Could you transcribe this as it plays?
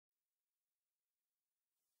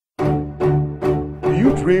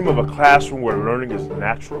you dream of a classroom where learning is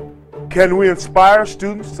natural? Can we inspire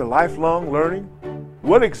students to lifelong learning?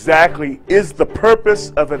 What exactly is the purpose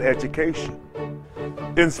of an education?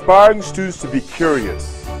 Inspiring students to be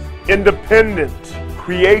curious, independent,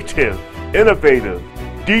 creative, innovative,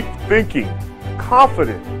 deep thinking,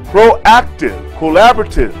 confident, proactive,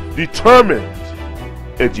 collaborative, determined,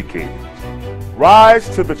 educated. Rise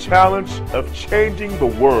to the challenge of changing the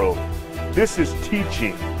world. This is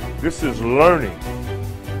teaching. This is learning.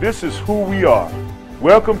 This is who we are.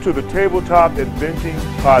 Welcome to the Tabletop Inventing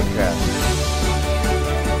Podcast.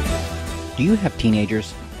 Do you have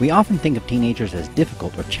teenagers? We often think of teenagers as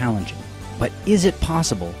difficult or challenging. But is it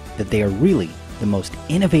possible that they are really the most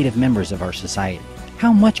innovative members of our society?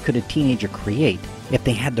 How much could a teenager create if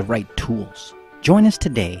they had the right tools? Join us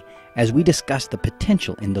today as we discuss the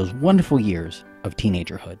potential in those wonderful years of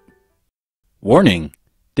teenagerhood. Warning!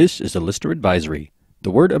 This is a listener advisory. The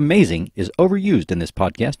word amazing is overused in this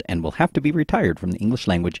podcast and will have to be retired from the English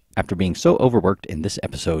language after being so overworked in this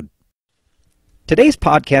episode. Today's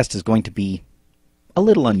podcast is going to be a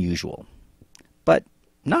little unusual, but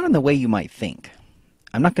not in the way you might think.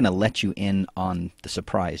 I'm not going to let you in on the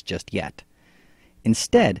surprise just yet.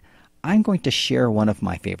 Instead, I'm going to share one of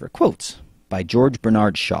my favorite quotes by George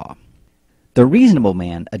Bernard Shaw. The reasonable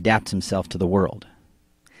man adapts himself to the world.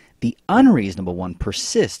 The unreasonable one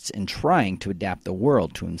persists in trying to adapt the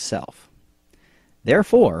world to himself.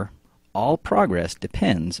 Therefore, all progress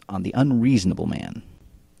depends on the unreasonable man.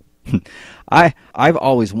 I've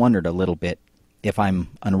always wondered a little bit if I'm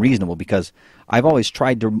unreasonable because I've always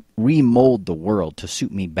tried to remold the world to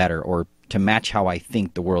suit me better or to match how I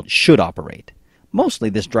think the world should operate.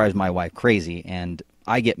 Mostly this drives my wife crazy and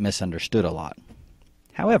I get misunderstood a lot.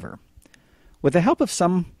 However, with the help of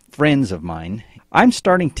some friends of mine, I'm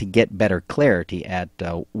starting to get better clarity at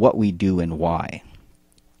what we do and why.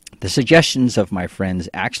 The suggestions of my friends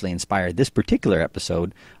actually inspired this particular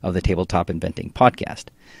episode of the Tabletop Inventing Podcast.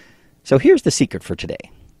 So here's the secret for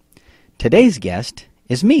today. Today's guest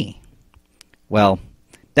is me. Well,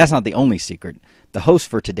 that's not the only secret. The host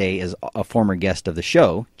for today is a former guest of the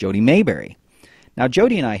show, Jody Mayberry. Now,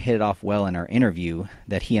 Jody and I hit it off well in our interview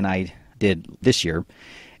that he and I did this year,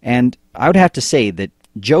 and I would have to say that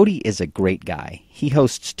Jody is a great guy. He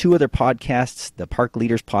hosts two other podcasts, the Park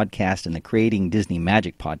Leaders Podcast and the Creating Disney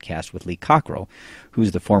Magic Podcast with Lee Cockrell,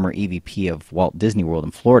 who's the former EVP of Walt Disney World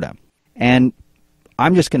in Florida. And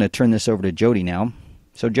I'm just going to turn this over to Jody now.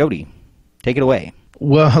 So Jody, take it away.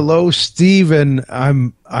 Well, hello, Steve, and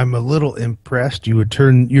I'm a little impressed you would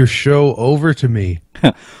turn your show over to me.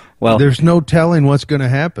 Well, there's no telling what's going to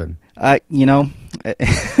happen. It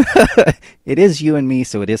is you and me,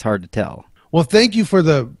 so it is hard to tell. Well, thank you for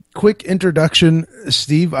the quick introduction,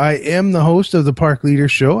 Steve. I am the host of the Park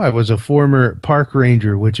Leaders Show. I was a former park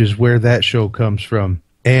ranger, which is where that show comes from.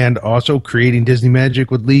 And also Creating Disney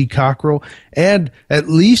Magic with Lee Cockrell. And at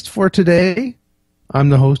least for today, I'm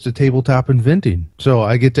the host of Tabletop Inventing. So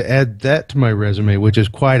I get to add that to my resume, which is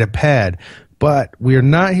quite a pad. But we are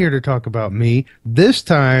not here to talk about me. This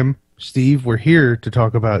time, Steve, we're here to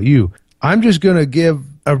talk about you. I'm just going to give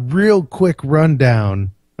a real quick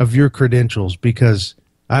rundown of your credentials because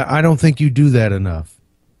I don't think you do that enough.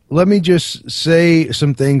 Let me just say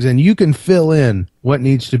some things and you can fill in what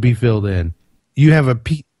needs to be filled in. You have a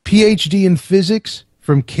PhD in physics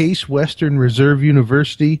from Case Western Reserve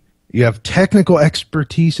University. You have technical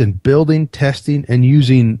expertise in building, testing, and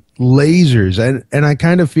using lasers. And I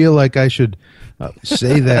kind of feel like I should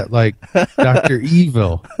say that like Dr.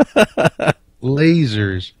 Evil.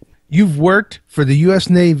 Lasers. You've worked for the U.S.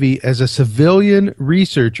 Navy as a civilian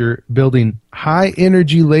researcher building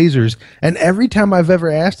high-energy lasers, and every time I've ever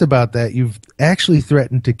asked about that, you've actually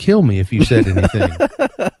threatened to kill me if you said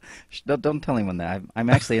anything. Don't tell anyone that. I'm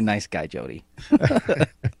actually a nice guy, Jody.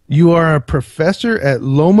 You are a professor at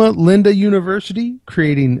Loma Linda University,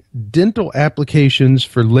 creating dental applications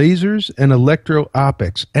for lasers and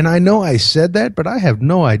electro-optics. And I know I said that, but I have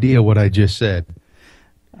no idea what I just said.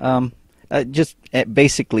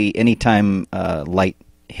 Basically, anytime light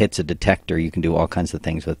hits a detector, you can do all kinds of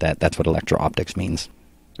things with that. That's what electro-optics means.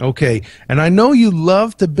 Okay, and I know you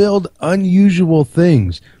love to build unusual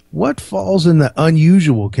things. What falls in the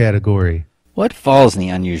unusual category? What falls in the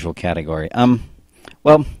unusual category?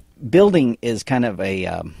 Well, building is kind of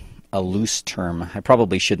a loose term. I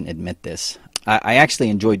probably shouldn't admit this. I actually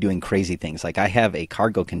enjoy doing crazy things. Like I have a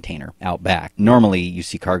cargo container out back. Normally you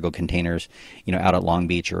see cargo containers, out at Long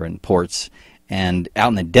Beach or in ports. And out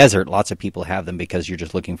in the desert, lots of people have them because you're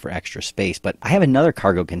just looking for extra space. But I have another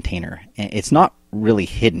cargo container. It's not really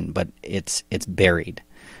hidden, but it's buried,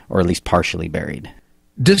 or at least partially buried.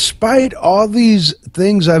 despite all these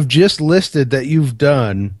things I've just listed that you've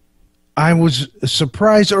done, I was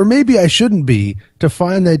surprised, or maybe I shouldn't be, to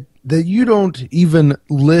find that you don't even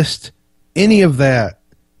list any of that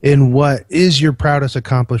in what is your proudest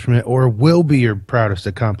accomplishment or will be your proudest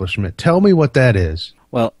accomplishment. Tell me what that is.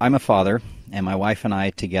 Well, I'm a father, and my wife and I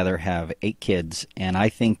together have 8 kids, and I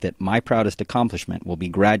think that my proudest accomplishment will be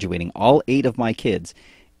graduating all 8 of my kids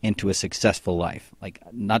into a successful life. Like,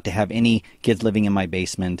 not to have any kids living in my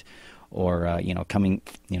basement or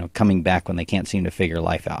coming back when they can't seem to figure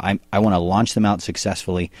life out. I want to launch them out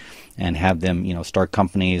successfully and have them start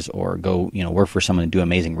companies or go work for someone and do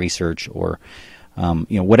amazing research or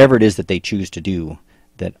whatever it is that they choose to do.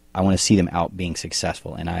 That I want to see them out being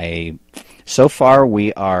successful. And so far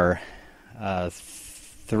we are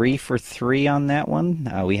 3 for 3 on that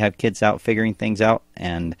one. We have kids out figuring things out,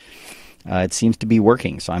 and it seems to be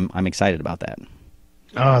working. So I'm excited about that.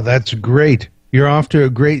 Oh, that's great. You're off to a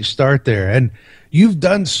great start there. And you've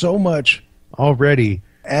done so much already.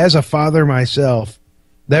 As a father myself,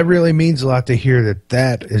 that really means a lot to hear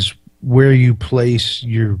that is where you place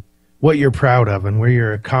what you're proud of and where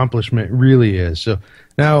your accomplishment really is. So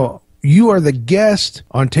now you are the guest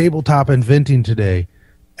on Tabletop Inventing today.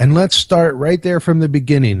 And let's start right there from the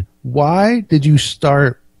beginning. Why did you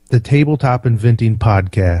start the Tabletop Inventing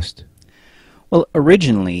podcast? Well,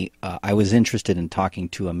 originally, I was interested in talking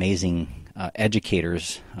to amazing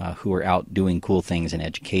educators who are out doing cool things in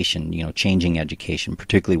education, changing education,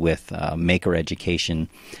 particularly with maker education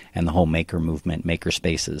and the whole maker movement, maker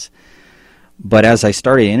spaces. But as I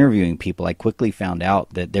started interviewing people, I quickly found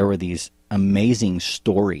out that there were these amazing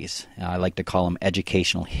stories, I like to call them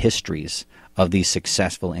educational histories, of these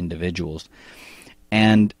successful individuals.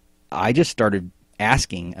 And I just started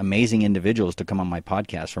asking amazing individuals to come on my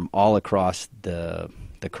podcast from all across the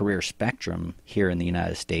career spectrum here in the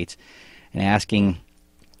United States, and asking,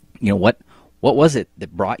 what was it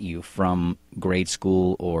that brought you from grade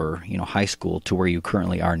school or high school to where you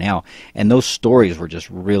currently are now? And those stories were just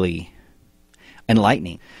really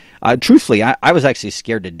enlightening. Truthfully, I was actually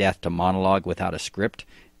scared to death to monologue without a script,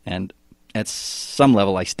 and at some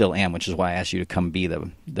level I still am, which is why I asked you to come be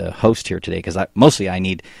the host here today, because I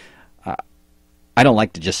don't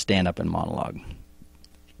like to just stand up and monologue,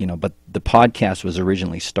 but the podcast was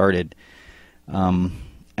originally started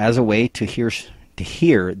as a way to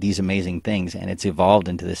hear these amazing things, and it's evolved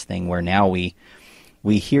into this thing where now we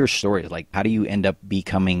hear stories like, how do you end up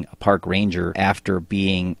becoming a park ranger after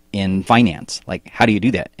being in finance? Like, how do you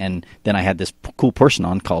do that? And then I had this cool person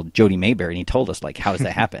on called Jody Mayberry, and he told us, like, how does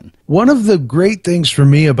that happen? One of the great things for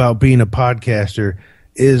me about being a podcaster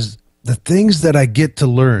is the things that I get to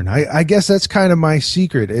learn. I guess that's kind of my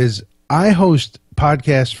secret, is I host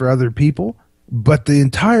podcasts for other people, but the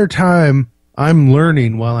entire time I'm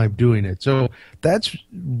learning while I'm doing it. So that's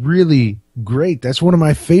really great. That's one of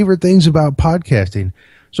my favorite things about podcasting.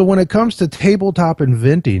 So when it comes to tabletop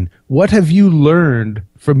inventing, what have you learned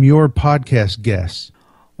from your podcast guests?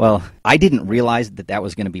 Well, I didn't realize that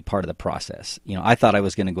was going to be part of the process. I thought I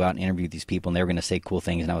was going to go out and interview these people, and they were going to say cool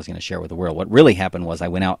things, and I was going to share with the world. What really happened was I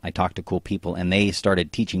went out, I talked to cool people, and they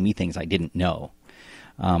started teaching me things I didn't know.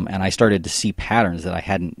 And I started to see patterns that I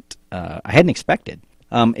hadn't expected.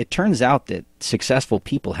 It turns out that successful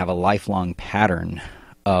people have a lifelong pattern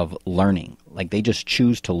of learning. Like, they just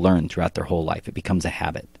choose to learn throughout their whole life. It becomes a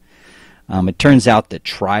habit. It turns out that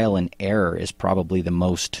trial and error is probably the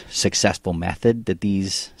most successful method that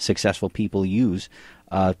these successful people use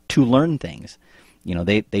to learn things.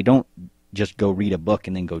 They don't just go read a book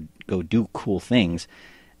and then go do cool things.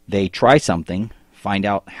 They try something, find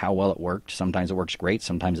out how well it worked. Sometimes it works great,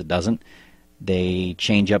 sometimes it doesn't. They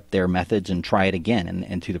change up their methods and try it again.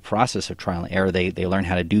 And through the process of trial and error, they learn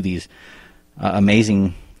how to do these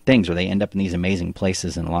amazing things, or they end up in these amazing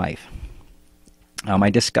places in life.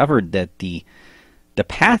 I discovered that the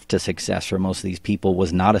path to success for most of these people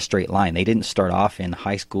was not a straight line. They didn't start off in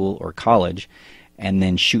high school or college and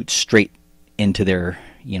then shoot straight into their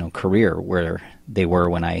career where they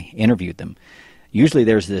were when I interviewed them. Usually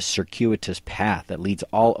there's this circuitous path that leads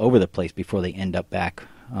all over the place before they end up back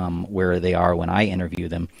where they are when I interview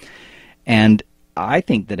them. And I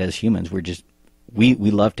think that as humans, we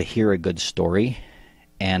love to hear a good story,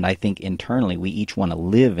 and I think internally we each want to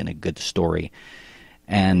live in a good story.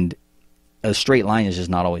 And a straight line is just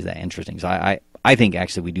not always that interesting. So I think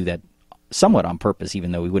actually we do that somewhat on purpose,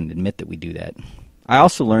 even though we wouldn't admit that we do that. I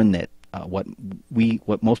also learned that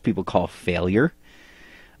what most people call failure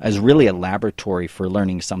is really a laboratory for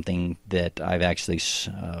learning something that I've actually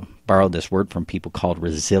borrowed this word from people called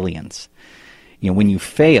resilience. When you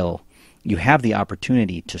fail, you have the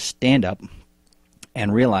opportunity to stand up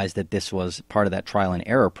and realized that this was part of that trial and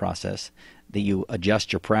error process, that you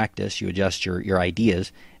adjust your practice, you adjust your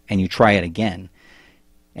ideas, and you try it again.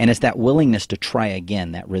 And it's that willingness to try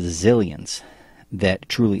again, that resilience, that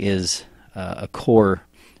truly is a core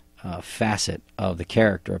facet of the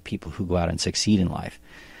character of people who go out and succeed in life.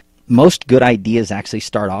 Most good ideas actually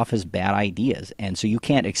start off as bad ideas, and so you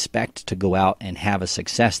can't expect to go out and have a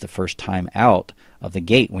success the first time out of the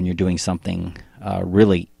gate when you're doing something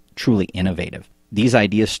really, truly innovative. These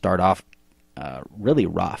ideas start off really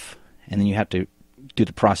rough, and then you have to do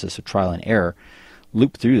the process of trial and error,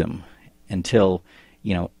 loop through them until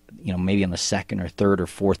maybe on the second or third or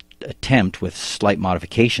fourth attempt, with slight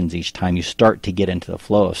modifications each time, you start to get into the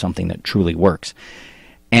flow of something that truly works.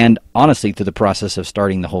 And honestly, through the process of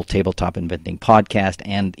starting the whole Tabletop Inventing podcast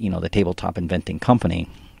and the Tabletop Inventing company,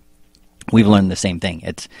 we've learned the same thing.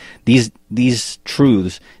 It's these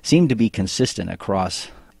truths seem to be consistent across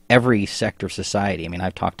every sector of society. I mean,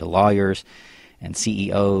 I've talked to lawyers and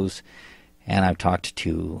CEOs, and I've talked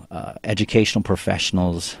to educational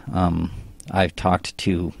professionals. I've talked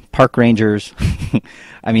to park rangers.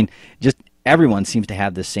 I mean, just everyone seems to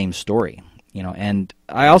have the same story, And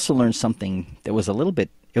I also learned something that was a little bit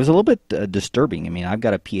disturbing. I mean, I've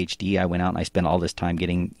got a PhD. I went out and I spent all this time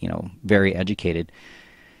getting, very educated.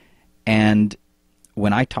 And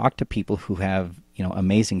when I talk to people who have,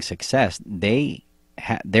 amazing success,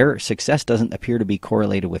 their success doesn't appear to be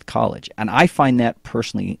correlated with college. And I find that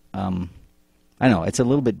personally, I know it's a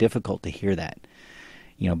little bit difficult to hear that.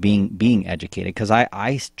 Being educated, because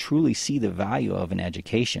I truly see the value of an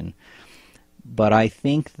education, but I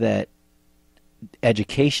think that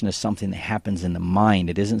education is something that happens in the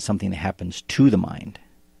mind. It isn't something that happens to the mind.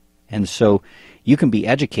 And so you can be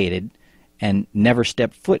educated and never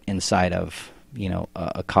step foot inside of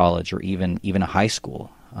a college or even a high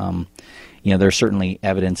school. There's certainly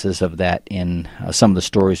evidences of that in some of the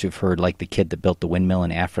stories we've heard, like the kid that built the windmill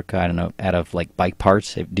in Africa, I don't know, out of like bike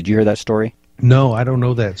parts. Did you hear that story? No, I don't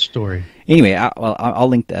know that story. Anyway, I'll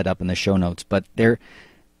link that up in the show notes. But there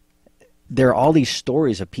are all these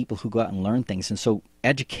stories of people who go out and learn things, and so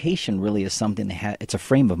education really is something that it's a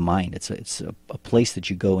frame of mind. It's a place that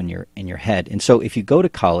you go in your head. And so if you go to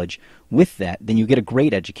college with that, then you get a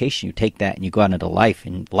great education. You take that and you go out into life,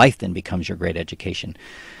 and life then becomes your great education.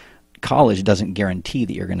 College doesn't guarantee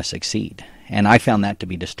that you're going to succeed. And I found that to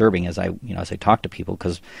be disturbing as I talk to people,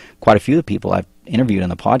 because quite a few of the people I've interviewed on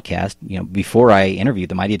the podcast, before I interviewed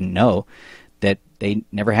them, I didn't know that they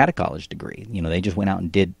never had a college degree. They just went out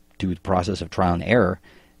and did through the process of trial and error.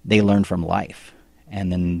 They learned from life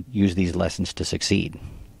and then use these lessons to succeed.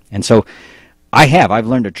 And so I've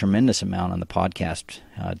learned a tremendous amount on the podcast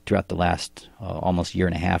throughout the last almost year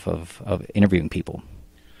and a half of interviewing people.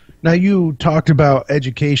 Now, you talked about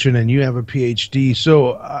education and you have a PhD,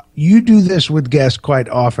 so you do this with guests quite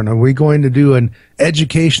often. Are we going to do an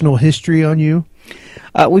educational history on you?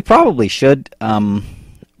 We probably should,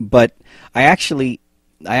 but I actually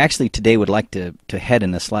today would like to head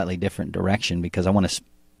in a slightly different direction, because I want to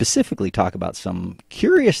specifically talk about some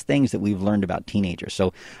curious things that we've learned about teenagers.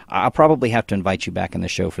 So I'll probably have to invite you back on the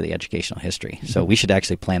show for the educational history. So we should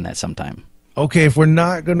actually plan that sometime. Okay, if we're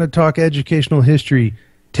not going to talk educational history,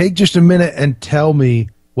 take just a minute and tell me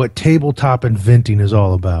what tabletop inventing is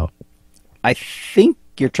all about. I think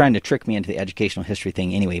you're trying to trick me into the educational history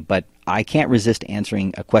thing anyway, but I can't resist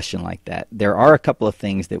answering a question like that. There are a couple of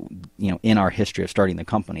things that, in our history of starting the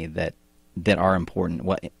company that are important,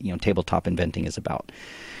 what, tabletop inventing is about.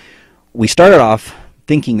 We started off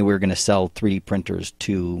thinking that we were going to sell 3D printers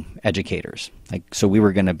to educators. So we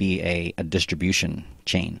were going to be a distribution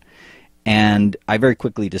chain. And I very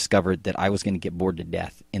quickly discovered that I was going to get bored to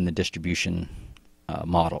death in the distribution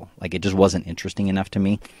model. It just wasn't interesting enough to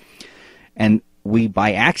me. And we,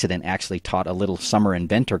 by accident, actually taught a little summer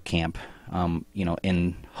inventor camp,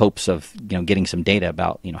 in hopes of, getting some data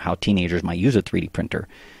about, how teenagers might use a 3D printer.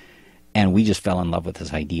 And we just fell in love with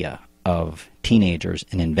this idea of teenagers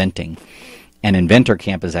and inventing. And Inventor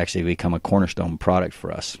Camp has actually become a cornerstone product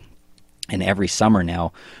for us. And every summer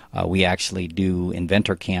now, we actually do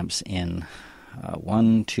inventor camps in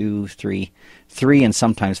 1, 2, 3, and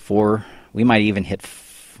sometimes 4. We might even hit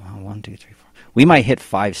 1, 2, 3, 4. We might hit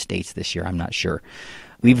 5 states this year. I'm not sure.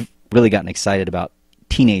 We've really gotten excited about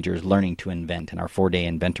teenagers learning to invent, and our 4-day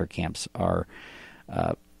inventor camps are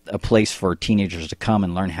a place for teenagers to come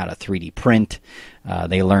and learn how to 3D print.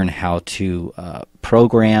 They learn how to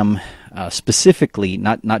program, specifically,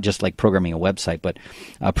 not just like programming a website, but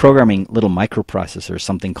programming little microprocessors,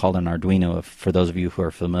 something called an Arduino. For those of you who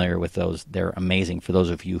are familiar with those, they're amazing. For those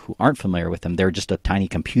of you who aren't familiar with them, they're just a tiny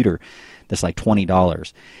computer that's like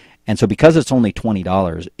 $20. And so because it's only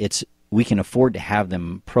 $20, it's we can afford to have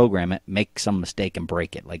them program it, make some mistake, and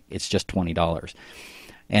break it. Like, it's just $20.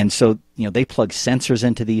 And so, they plug sensors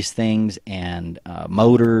into these things and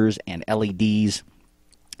motors and LEDs.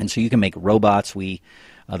 And so you can make robots.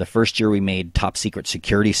 The first year we made top secret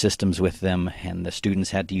security systems with them, and the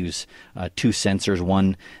students had to use 2 sensors,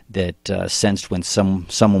 one that sensed when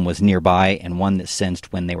someone was nearby and one that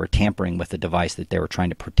sensed when they were tampering with the device that they were trying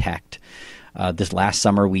to protect. This last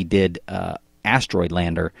summer we did asteroid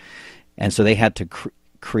lander, and so they had to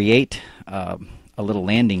create a little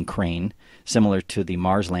landing crane similar to the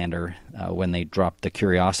Mars lander when they dropped the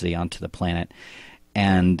Curiosity onto the planet,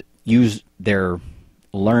 and use their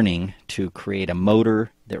learning to create a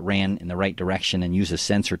motor that ran in the right direction and use a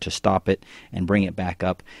sensor to stop it and bring it back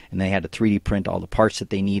up. And they had to 3D print all the parts that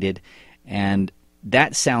they needed. And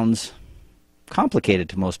that sounds complicated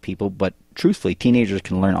to most people, but truthfully, teenagers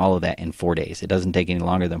can learn all of that in 4 days. It doesn't take any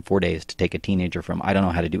longer than 4 days to take a teenager from, I don't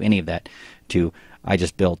know how to do any of that, to, I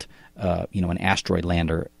just built an asteroid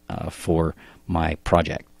lander for my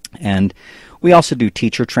project. And we also do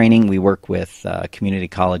teacher training. We work with community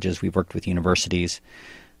colleges. We've worked with universities,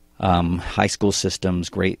 high school systems,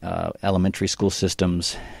 great elementary school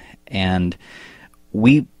systems. And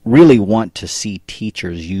we really want to see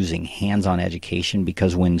teachers using hands-on education,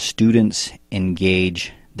 because when students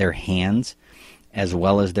engage their hands as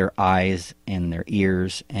well as their eyes and their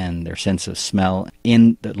ears and their sense of smell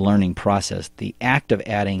in the learning process, the act of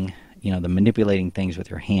adding, the manipulating things with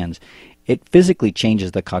your hands, it physically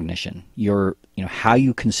changes the cognition. How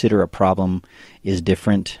you consider a problem is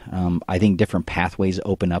different. I think different pathways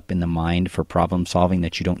open up in the mind for problem solving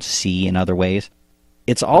that you don't see in other ways.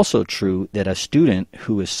 It's also true that a student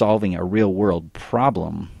who is solving a real world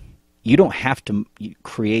problem, you don't have to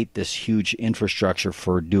create this huge infrastructure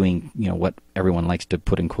for doing, what everyone likes to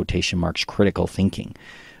put in quotation marks, critical thinking.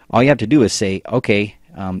 All you have to do is say, okay,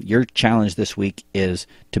 your challenge this week is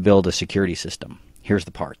to build a security system. Here's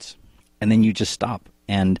the parts. And then you just stop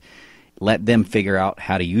and let them figure out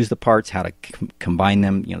how to use the parts, how to combine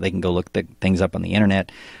them. They can go look things up on the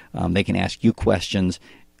internet. They can ask you questions,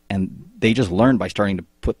 and they just learn by starting to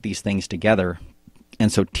put these things together.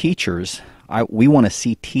 And so teachers, we want to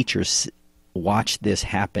see teachers watch this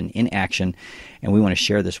happen in action, and we want to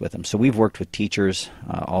share this with them. So we've worked with teachers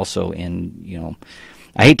also in,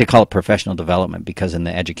 I hate to call it professional development, because in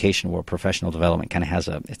the education world, professional development kind of has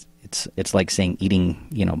it's like saying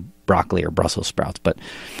eating, broccoli or Brussels sprouts. But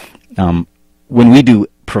when we do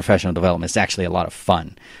professional development, it's actually a lot of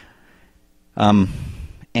fun.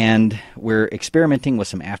 And we're experimenting with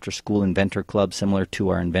some after-school inventor clubs similar to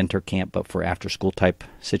our inventor camp, but for after-school type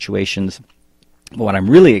situations. But what I'm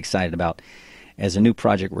really excited about is a new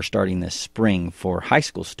project we're starting this spring for high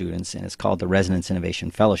school students, and it's called the Resonance Innovation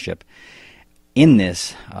Fellowship. In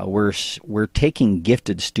this, we're taking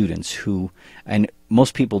gifted students who, and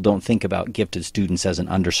most people don't think about gifted students as an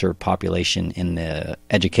underserved population in the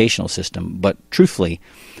educational system, but truthfully,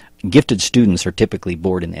 gifted students are typically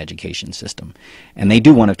bored in the education system. And they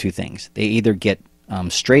do one of two things. They either get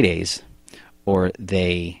straight A's, or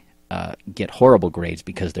they get horrible grades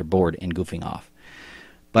because they're bored and goofing off.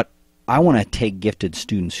 But I want to take gifted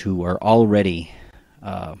students who are already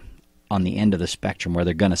on the end of the spectrum where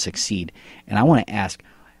they're going to succeed, and I want to ask,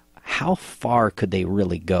 how far could they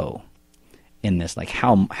really go in this? Like,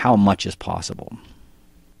 how much is possible?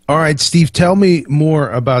 All right, Steve, tell me more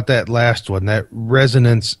about that last one, that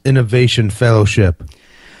Resonance Innovation Fellowship.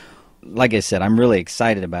 Like I said, I'm really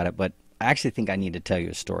excited about it, but I actually think I need to tell you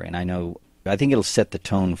a story, and I think it'll set the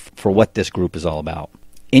tone for what this group is all about.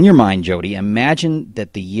 In your mind, Jody, imagine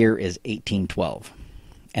that the year is 1812,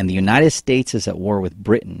 and the United States is at war with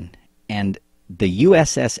Britain, and the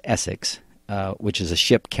USS Essex, which is a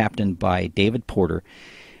ship captained by David Porter,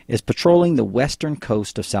 is patrolling the western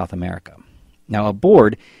coast of South America. Now,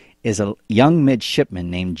 aboard is a young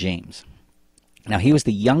midshipman named James. Now, he was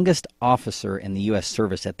the youngest officer in the U.S.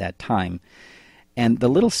 service at that time, and the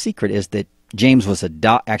little secret is that James was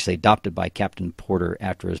actually adopted by Captain Porter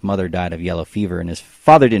after his mother died of yellow fever, and his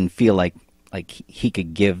father didn't feel like he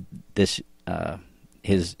could give this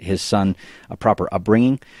his son a proper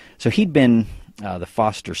upbringing. So he'd been the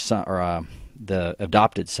foster son, or the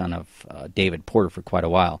adopted son of David Porter for quite a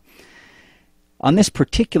while. On this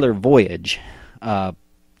particular voyage,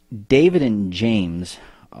 David and James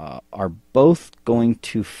are both going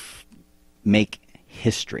to make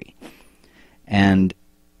history. And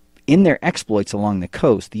in their exploits along the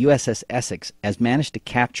coast, the USS Essex has managed to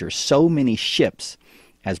capture so many ships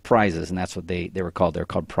as prizes, and that's what they were called. They're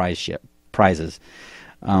called prizes,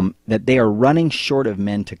 that they are running short of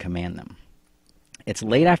men to command them. It's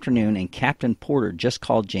late afternoon, and Captain Porter just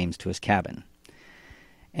called James to his cabin.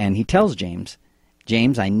 And he tells James,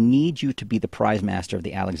 James, I need you to be the prize master of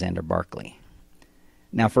the Alexander Barclay.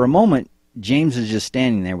 Now, for a moment, James is just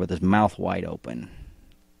standing there with his mouth wide open.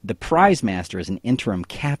 The prize master is an interim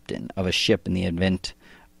captain of a ship in the event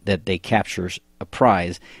that they capture a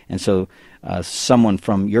prize, and so someone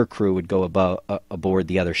from your crew would go aboard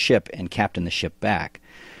the other ship and captain the ship back.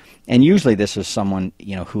 And usually this is someone,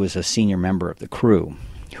 who was a senior member of the crew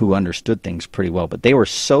who understood things pretty well, but they were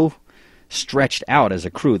so stretched out as a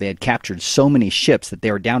crew, they had captured so many ships that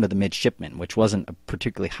they were down to the midshipman, which wasn't a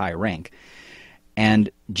particularly high rank. And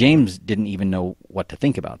James didn't even know what to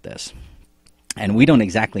think about this. And we don't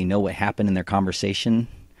exactly know what happened in their conversation,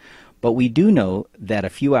 but we do know that a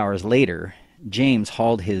few hours later, James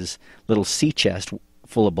hauled his little sea chest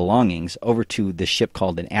full of belongings over to the ship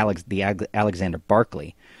called the Alexander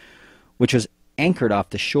Barclay, which was anchored off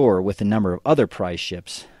the shore with a number of other prize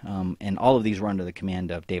ships, and all of these were under the command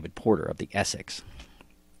of David Porter of the Essex.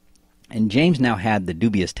 And James now had the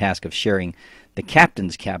dubious task of sharing the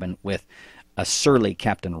captain's cabin with a surly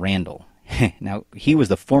Captain Randall. Now, he was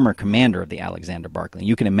the former commander of the Alexander Barclay.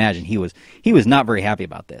 You can imagine he was not very happy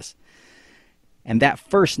about this. And that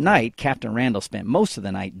first night, Captain Randall spent most of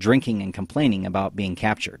the night drinking and complaining about being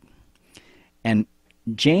captured. And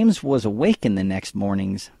James was awakened the next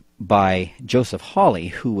mornings by Joseph Hawley,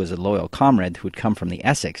 who was a loyal comrade who had come from the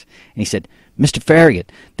Essex. And he said, Mr.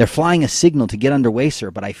 Farragut, they're flying a signal to get underway,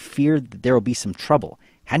 sir, but I fear that there will be some trouble.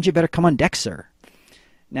 Hadn't you better come on deck, sir?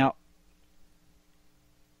 Now,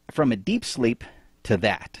 from a deep sleep to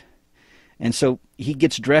that. And so he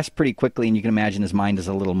gets dressed pretty quickly, and you can imagine his mind is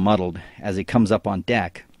a little muddled as he comes up on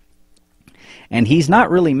deck. And he's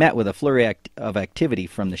not really met with a flurry of activity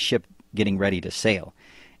from the ship getting ready to sail.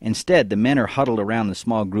 Instead, the men are huddled around the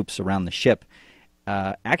small groups around the ship,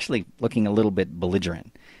 actually looking a little bit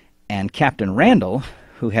belligerent. And Captain Randall,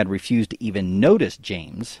 who had refused to even notice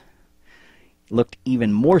James, looked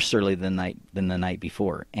even more surly than the night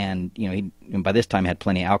before. And he by this time had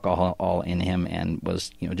plenty of alcohol all in him and was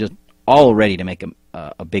just all ready to make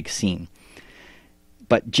a big scene.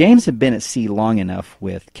 But James had been at sea long enough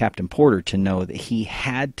with Captain Porter to know that he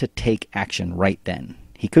had to take action right then.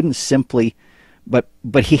 He couldn't simply, but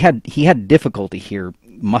he had difficulty here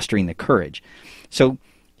mustering the courage. So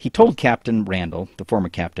he told Captain Randall, the former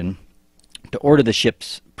captain, to order the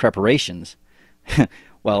ship's preparations.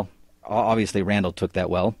 Well, obviously Randall took that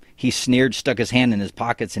well. He sneered, stuck his hand in his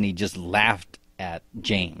pockets, and he just laughed at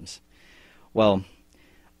James. Well,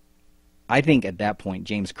 I think at that point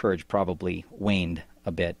James' courage probably waned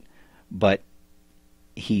a bit, but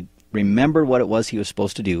he remembered what it was he was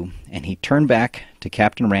supposed to do, and he turned back to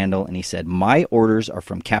Captain Randall and he said, my orders are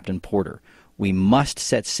from Captain Porter. We must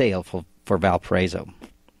set sail for Valparaiso.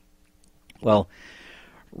 Well,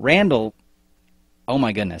 Randall, oh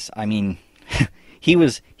my goodness, I mean, he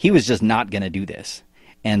was just not going to do this.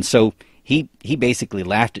 And so he basically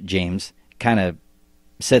laughed at James, kind of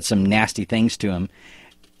said some nasty things to him.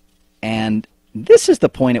 And this is the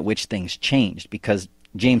point at which things changed, because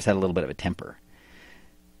James had a little bit of a temper.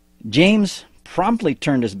 James promptly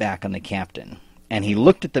turned his back on the captain, and he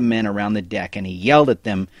looked at the men around the deck, and he yelled at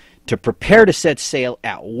them to prepare to set sail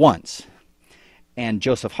at once. And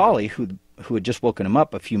Joseph Hawley, who had just woken him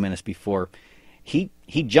up a few minutes before, he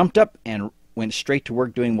jumped up and went straight to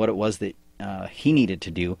work doing what it was that he needed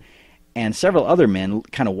to do. And several other men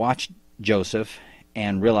kind of watched Joseph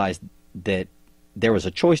and realized that there was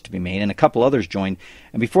a choice to be made, and a couple others joined.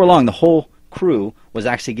 And before long, the whole crew was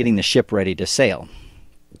actually getting the ship ready to sail.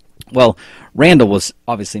 Well, Randall was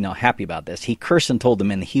obviously not happy about this. He cursed and told the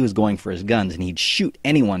men that he was going for his guns, and he'd shoot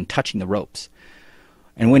anyone touching the ropes.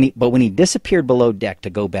 And when he disappeared below deck to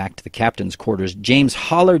go back to the captain's quarters, James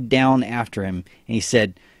hollered down after him, and he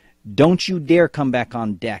said, don't you dare come back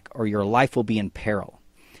on deck, or your life will be in peril.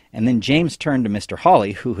 And then James turned to Mr.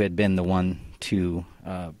 Hawley, who had been the one to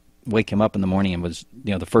wake him up in the morning and was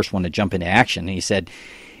the first one to jump into action. And he said,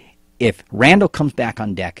 if Randall comes back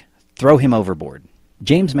on deck, throw him overboard.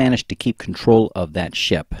 James managed to keep control of that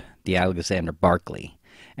ship, the Alexander Barclay,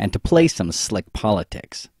 and to play some slick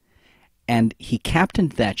politics. And he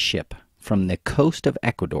captained that ship from the coast of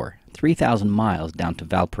Ecuador, 3,000 miles down to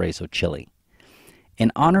Valparaiso, Chile.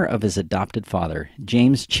 In honor of his adopted father,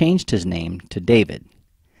 James changed his name to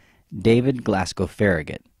David Glasgow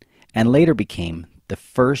Farragut, and later became the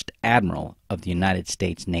first admiral of the United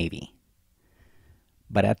States Navy.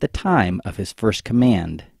 But at the time of his first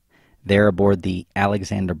command, there aboard the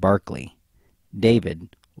Alexander Barclay,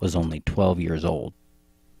 David was only 12 years old.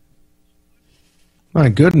 My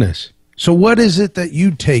goodness. So what is it that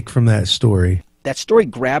you take from that story? That story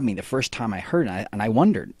grabbed me the first time I heard it, and I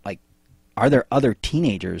wondered, are there other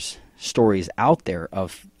teenagers stories out there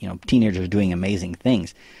of, teenagers doing amazing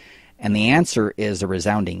things? And the answer is a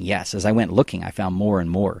resounding yes. As I went looking, I found more and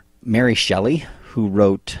more. Mary Shelley, who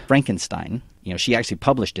wrote Frankenstein, she actually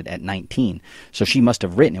published it at 19, so she must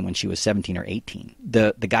have written it when she was 17 or 18.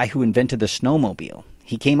 The guy who invented the snowmobile,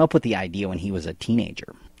 he came up with the idea when he was a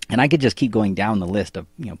teenager. And I could just keep going down the list of,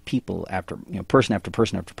 people after, person after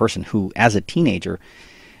person after person who, as a teenager,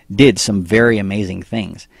 did some very amazing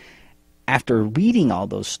things. After reading all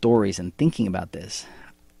those stories and thinking about this,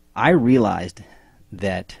 I realized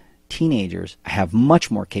that teenagers have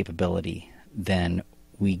much more capability than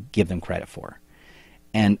we give them credit for.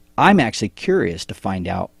 And I'm actually curious to find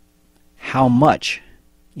out how much,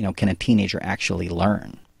 can a teenager actually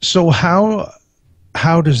learn. So how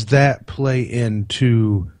does that play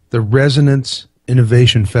into the Resonance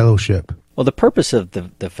Innovation Fellowship? Well, the purpose of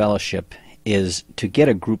the fellowship is to get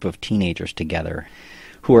a group of teenagers together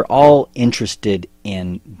who are all interested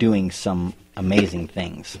in doing some amazing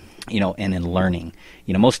things, and in learning.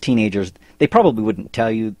 Most teenagers, they probably wouldn't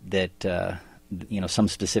tell you that, some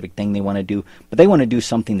specific thing they want to do, but they want to do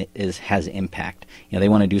something that has impact. They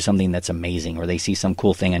want to do something that's amazing, or they see some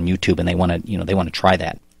cool thing on YouTube and they want to try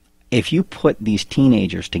that. If you put these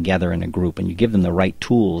teenagers together in a group and you give them the right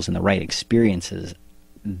tools and the right experiences,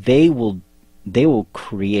 they will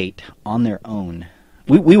create on their own.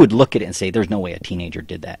 We would look at it and say, there's no way a teenager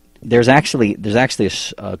did that. There's actually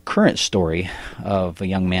a current story of a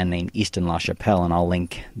young man named Easton LaChapelle, and I'll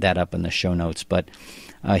link that up in the show notes. But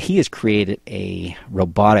he has created a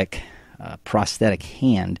robotic prosthetic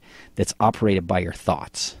hand that's operated by your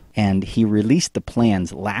thoughts. And he released the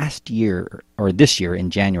plans last year, or this year in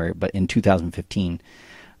January, but in 2015,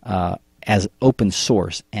 as open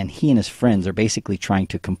source. And he and his friends are basically trying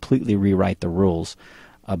to completely rewrite the rules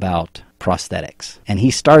about prosthetics. And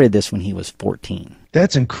he started this when he was 14.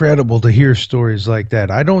 That's incredible to hear stories like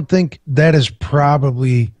that. I don't think that is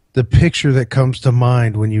probably the picture that comes to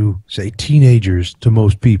mind when you say teenagers to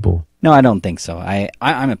most people. No, I don't think so.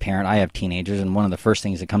 I'm a parent. I have teenagers, and one of the first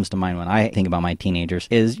things that comes to mind when I think about my teenagers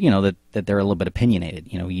is, that they're a little bit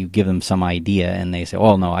opinionated. You give them some idea, and they say,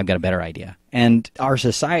 "Oh no, I've got a better idea." And our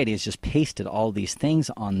society has just pasted all these things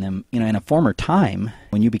on them. In a former time,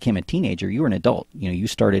 when you became a teenager, you were an adult. You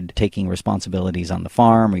started taking responsibilities on the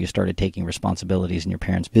farm, or you started taking responsibilities in your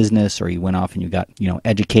parents' business, or you went off and you got,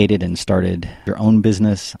 educated and started your own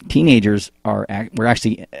business. Teenagers were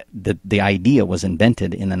actually, the idea was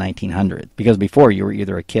invented in the 1900s, because before you were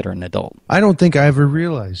either a kid or an adult. I don't think I ever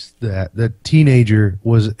realized that teenager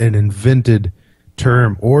was an invented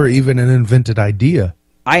term or even an invented idea.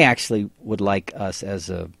 I actually would like us as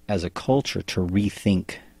a culture to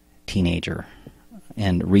rethink teenager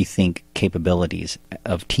and rethink capabilities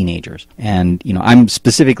of teenagers. And, I'm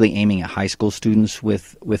specifically aiming at high school students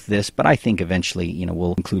with this, but I think eventually,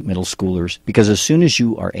 we'll include middle schoolers, because as soon as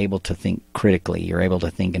you are able to think critically, you're able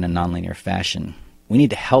to think in a nonlinear fashion. We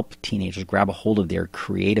need to help teenagers grab a hold of their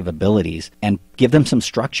creative abilities and give them some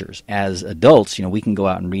structures. As adults, we can go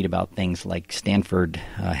out and read about things like Stanford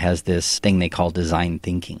has this thing they call design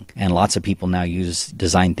thinking, and lots of people now use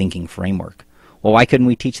design thinking framework. Well, why couldn't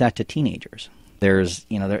we teach that to teenagers? There's,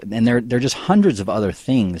 there are just hundreds of other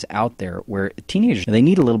things out there where teenagers, they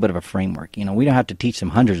need a little bit of a framework. We don't have to teach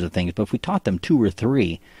them hundreds of things, but if we taught them 2 or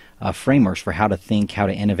 3 frameworks for how to think, how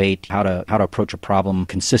to innovate, how to approach a problem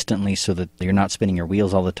consistently so that you're not spinning your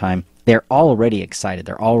wheels all the time, they're already excited.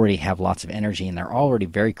 They already have lots of energy, and they're already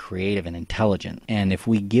very creative and intelligent. And if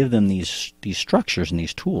we give them these structures and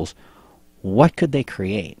these tools, what could they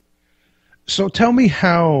create? So tell me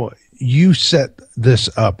how you set this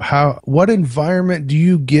up. What environment do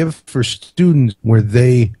you give for students where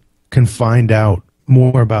they can find out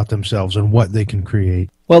more about themselves and what they can create?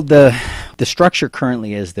 Well, the structure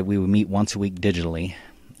currently is that we would meet once a week digitally,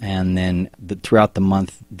 and then throughout the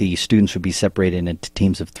month, the students would be separated into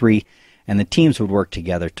teams of 3, and the teams would work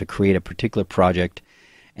together to create a particular project,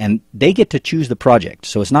 and they get to choose the project.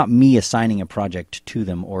 So it's not me assigning a project to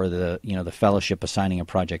them, or the fellowship assigning a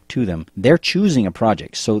project to them. They're choosing a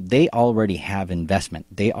project, so they already have investment.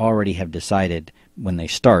 They already have decided when they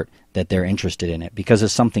start that they're interested in it because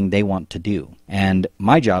it's something they want to do. And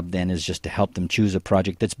my job then is just to help them choose a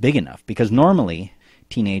project that's big enough, because normally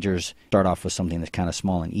teenagers start off with something that's kind of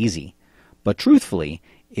small and easy. But truthfully,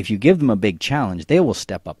 if you give them a big challenge, they will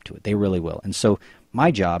step up to it. They really will. And so my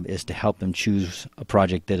job is to help them choose a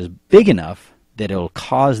project that is big enough that it'll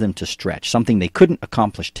cause them to stretch, something they couldn't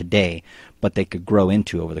accomplish today, but they could grow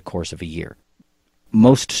into over the course of a year.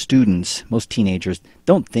 Most students, most teenagers,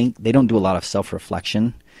 they don't do a lot of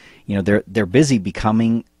self-reflection. They're busy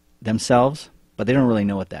becoming themselves, but they don't really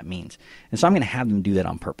know what that means. And so I'm going to have them do that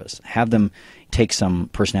on purpose. Have them take some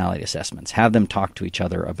personality assessments. Have them talk to each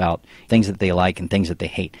other about things that they like and things that they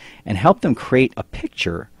hate, and help them create a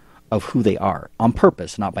picture of who they are on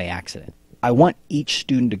purpose, not by accident. I want each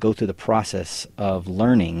student to go through the process of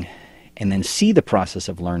learning and then see the process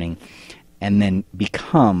of learning and then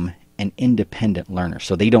become an independent learner,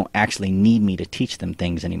 so they don't actually need me to teach them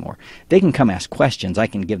things anymore. They can come ask questions, I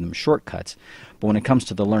can give them shortcuts, but when it comes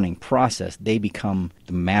to the learning process, they become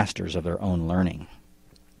the masters of their own learning.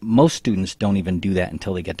 Most students don't even do that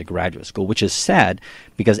until they get to graduate school, which is sad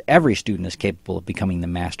because every student is capable of becoming the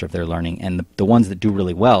master of their learning, and the ones that do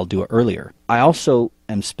really well do it earlier. I also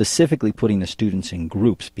am specifically putting the students in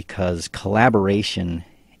groups because collaboration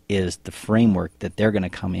is the framework that they're going to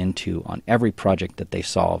come into on every project that they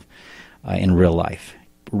solve in real life.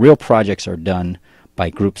 Real projects are done by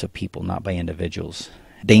groups of people, not by individuals.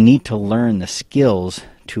 They need to learn the skills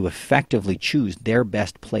to effectively choose their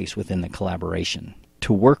best place within the collaboration,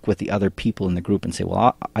 to work with the other people in the group and say,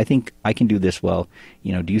 well, I think I can do this well,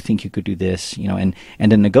 do you think you could do this, and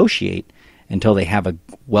to negotiate until they have a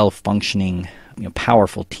well-functioning,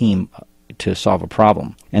 powerful team to solve a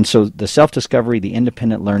problem. And so the self-discovery, the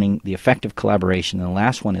independent learning, the effective collaboration, and the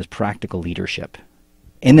last one is practical leadership.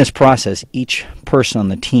 In this process, each person on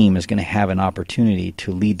the team is going to have an opportunity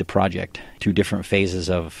to lead the project through different phases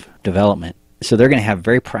of development. So they're going to have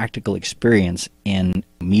very practical experience in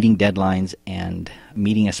meeting deadlines and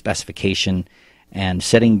meeting a specification and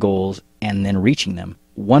setting goals and then reaching them.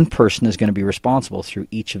 One person is going to be responsible through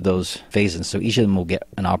each of those phases, so each of them will get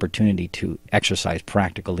an opportunity to exercise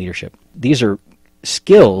practical leadership. These are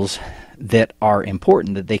skills that are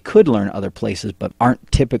important that they could learn other places but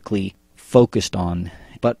aren't typically focused on,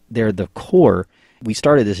 but they're the core. We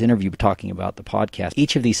started this interview talking about the podcast.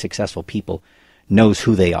 Each of these successful people knows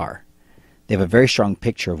who they are. They have a very strong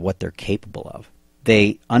picture of what they're capable of.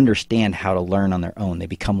 They understand how to learn on their own. They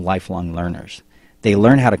become lifelong learners. They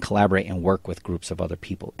learn how to collaborate and work with groups of other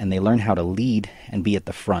people, and they learn how to lead and be at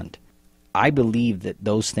the front. I believe that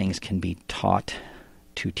those things can be taught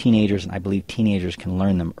to teenagers, and I believe teenagers can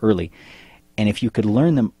learn them early. And if you could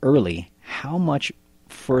learn them early, how much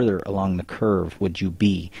further along the curve would you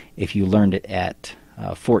be if you learned it at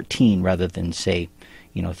 14 rather than, say,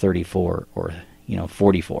 34 or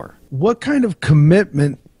 44? What kind of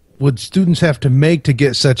commitment would students have to make to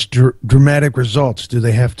get such dramatic results? Do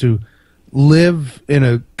they have to live in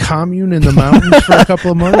a commune in the mountains for a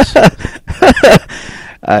couple of months?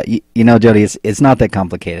 Jody, it's not that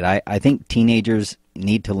complicated. I think teenagers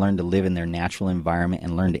need to learn to live in their natural environment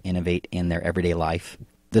and learn to innovate in their everyday life.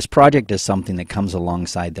 This project is something that comes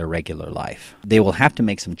alongside their regular life. They will have to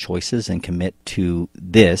make some choices and commit to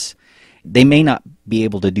this. They may not be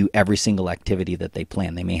able to do every single activity that they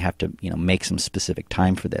plan. They may have to, make some specific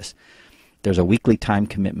time for this. There's a weekly time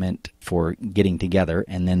commitment for getting together,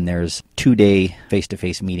 and then there's 2-day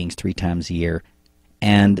face-to-face meetings 3 times a year.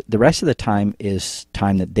 And the rest of the time is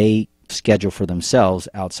time that they schedule for themselves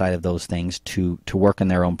outside of those things to work on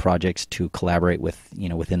their own projects, to collaborate with,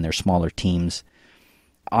 within their smaller teams.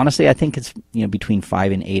 Honestly, I think it's, between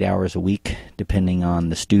 5 and 8 hours a week, depending on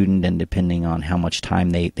the student and depending on how much time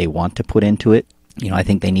they want to put into it. I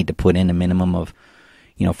think they need to put in a minimum of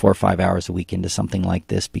 4 or 5 hours a week into something like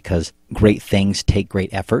this, because great things take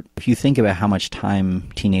great effort. If you think about how much time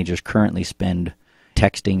teenagers currently spend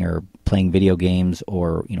texting or playing video games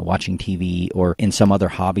or, watching TV or in some other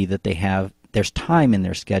hobby that they have, there's time in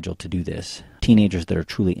their schedule to do this. Teenagers that are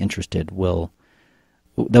truly interested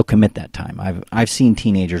they'll commit that time. I've seen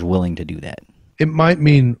teenagers willing to do that. It might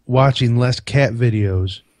mean watching less cat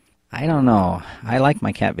videos. I don't know. I like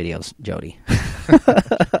my cat videos, Jody.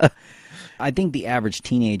 I think the average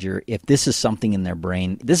teenager, if this is something in their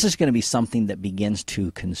brain, this is going to be something that begins to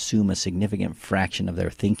consume a significant fraction of their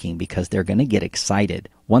thinking, because they're going to get excited.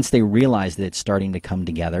 Once they realize that it's starting to come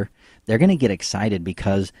together, they're going to get excited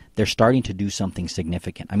because they're starting to do something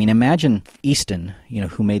significant. I mean, imagine Easton,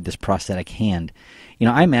 who made this prosthetic hand.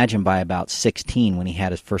 I imagine by about 16, when he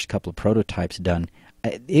had his first couple of prototypes done,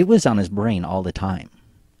 it was on his brain all the time.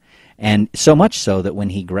 And so much so that when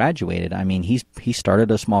he graduated, I mean, he started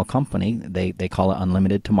a small company. They call it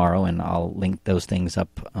Unlimited Tomorrow, and I'll link those things up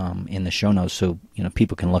in the show notes so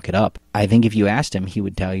people can look it up. I think if you asked him, he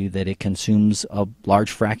would tell you that it consumes a large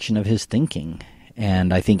fraction of his thinking,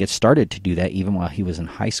 and I think it started to do that even while he was in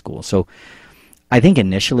high school. So I think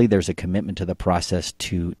initially there's a commitment to the process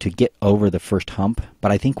to get over the first hump,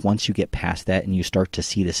 but I think once you get past that and you start to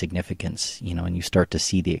see the significance, and you start to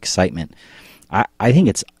see the excitement, I think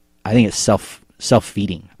it's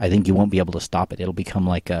self-feeding. I think you won't be able to stop it. It'll become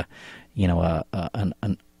like an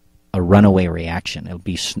a runaway reaction.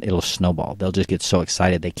 It'll snowball. They'll just get so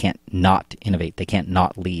excited they can't not innovate. They can't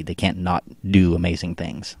not lead. They can't not do amazing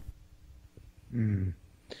things.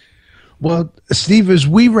 Well, Steve, as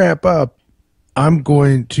we wrap up, I'm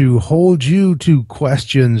going to hold you to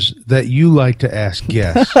questions that you like to ask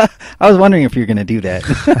guests. I was wondering if you're going to do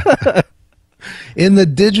that. In the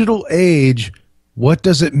digital age, what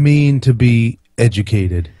does it mean to be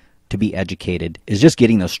educated? To be educated is just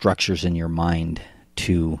getting those structures in your mind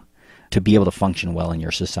to be able to function well in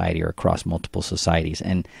your society or across multiple societies.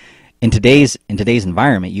 And in today's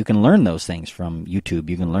environment, you can learn those things from YouTube.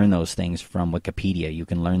 You can learn those things from Wikipedia. You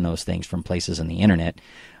can learn those things from places on the internet.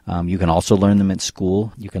 You can also learn them at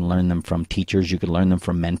school. You can learn them from teachers. You can learn them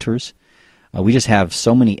from mentors. We just have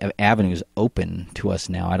so many avenues open to us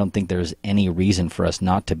now. I don't think there's any reason for us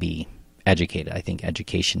not to be educated. I think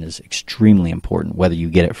education is extremely important, whether you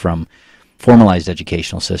get it from formalized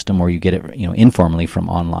educational system or you get it, informally from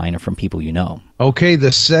online or from people you know. Okay,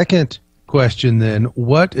 the second question then,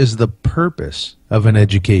 what is the purpose of an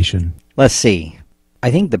education? Let's see. I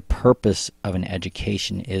think the purpose of an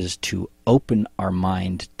education is to open our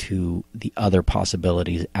mind to the other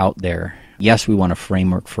possibilities out there. Yes, we want a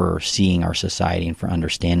framework for seeing our society and for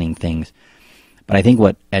understanding things, but I think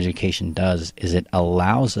what education does is it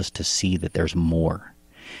allows us to see that there's more.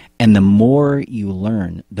 And the more you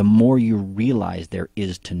learn, the more you realize there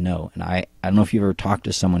is to know. And I don't know if you've ever talked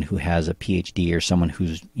to someone who has a PhD or someone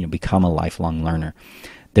who's become a lifelong learner.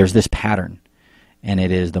 There's this pattern, and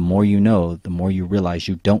it is the more you know, the more you realize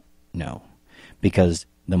you don't know. Because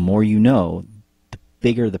the more you know, the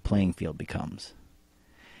bigger the playing field becomes.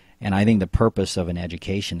 And I think the purpose of an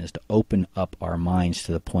education is to open up our minds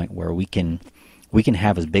to the point where we can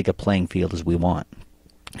have as big a playing field as we want.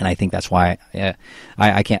 And I think that's why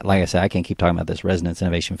I can't, like I said, I can't keep talking about this Resonance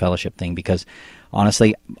Innovation Fellowship thing, because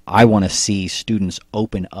honestly, I want to see students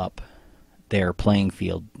open up their playing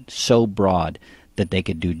field so broad that they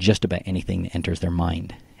could do just about anything that enters their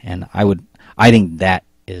mind. And I think that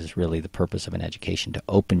is really the purpose of an education, to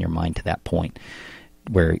open your mind to that point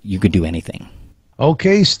where you could do anything.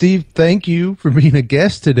 Okay, Steve, thank you for being a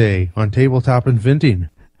guest today on Tabletop Inventing.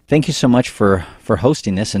 Thank you so much for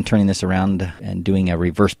hosting this and turning this around and doing a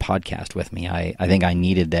reverse podcast with me. I think I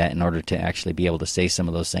needed that in order to actually be able to say some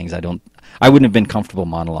of those things. I wouldn't have been comfortable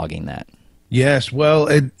monologuing that. Yes, well,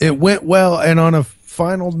 it went well. And on a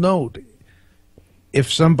final note,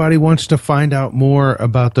 if somebody wants to find out more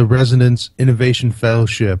about the Resonance Innovation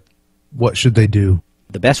Fellowship, what should they do?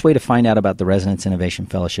 The best way to find out about the Resonance Innovation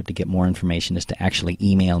Fellowship, to get more information, is to actually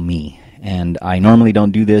email me. And I normally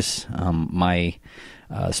don't do this. My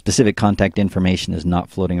specific contact information is not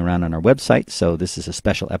floating around on our website, so this is a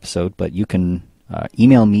special episode, but you can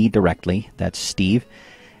email me directly. That's Steve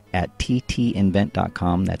at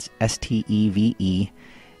ttinvent.com. That's STEVE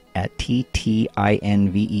at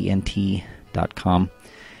TTINVENT.com.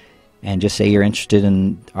 And just say you're interested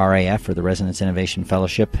in RIF, or the Resonance Innovation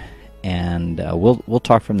Fellowship, and we'll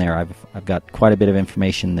talk from there. I've got quite a bit of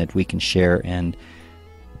information that we can share, and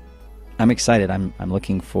I'm excited. I'm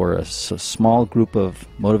looking for a small group of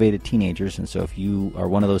motivated teenagers, and so if you are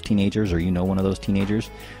one of those teenagers or you know one of those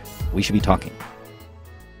teenagers, we should be talking.